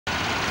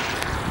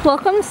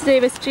Welcome to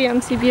Davis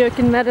GMC Buick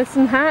in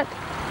Medicine Hat.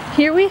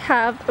 Here we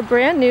have a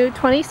brand new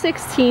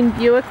 2016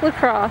 Buick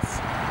Lacrosse.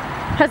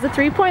 It has a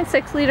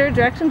 3.6 liter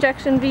direct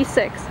injection V6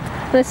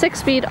 and a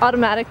 6-speed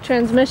automatic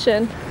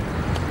transmission.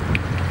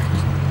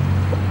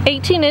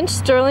 18-inch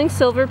sterling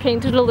silver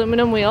painted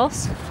aluminum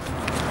wheels.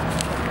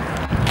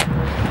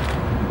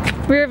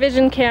 Rear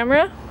vision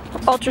camera,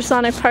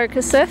 ultrasonic park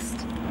assist.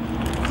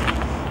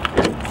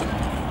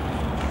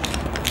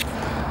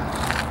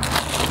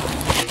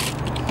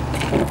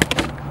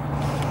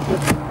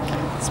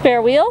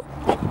 Spare wheel.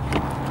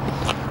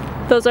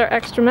 Those are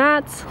extra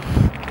mats.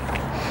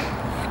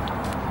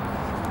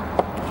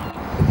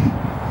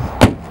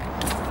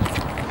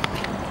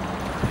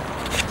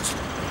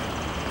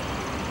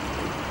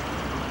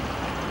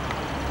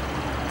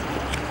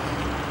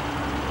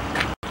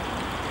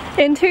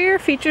 Interior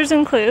features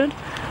include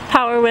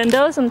power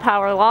windows and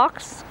power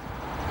locks,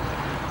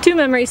 2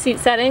 memory seat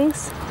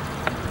settings,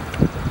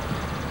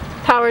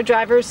 power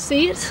driver's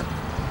seat,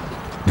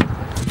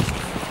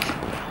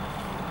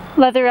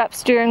 leather wrapped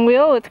steering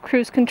wheel with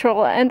cruise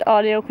control and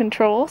audio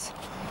controls,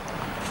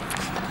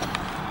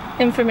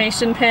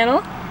 information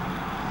panel,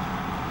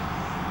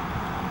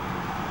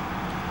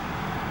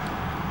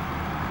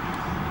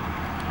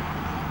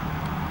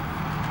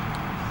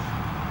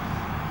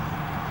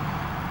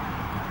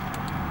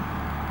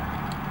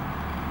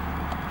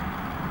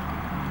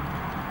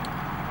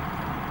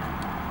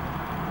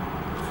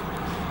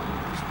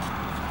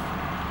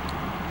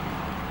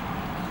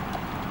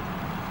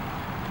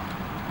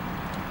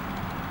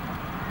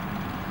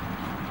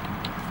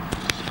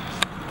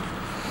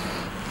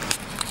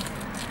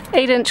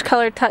 "8-inch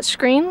color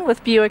touchscreen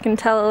with Buick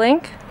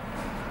IntelliLink,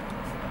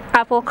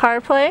 Apple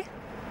CarPlay,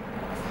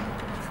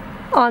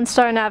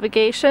 OnStar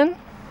navigation,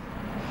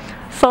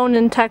 phone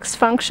and text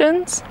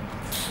functions,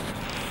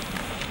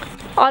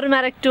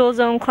 automatic dual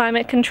zone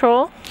climate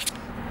control,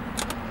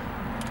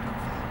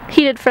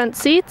 heated front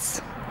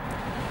seats,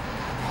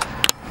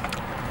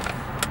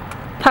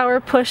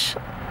 power push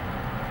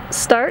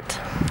start,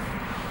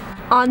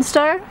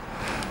 OnStar,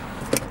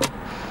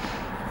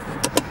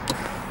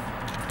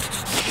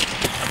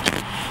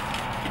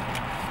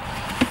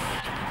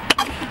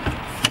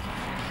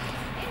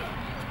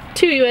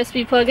 two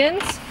USB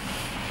plug-ins,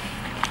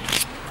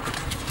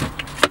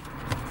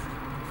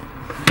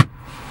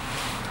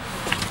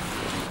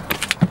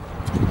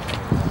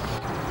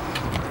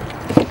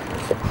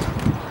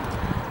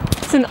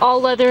 it's an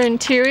all-leather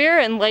interior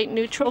and light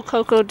neutral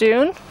cocoa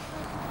dune.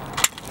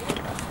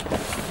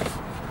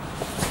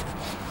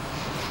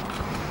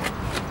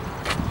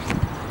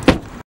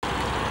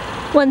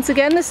 Once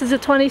again, this is a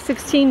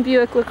 2016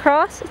 Buick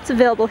Lacrosse. It's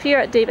available here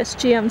at Davis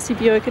GMC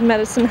Buick in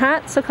Medicine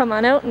Hat, so come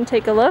on out and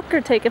take a look or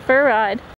take it for a ride.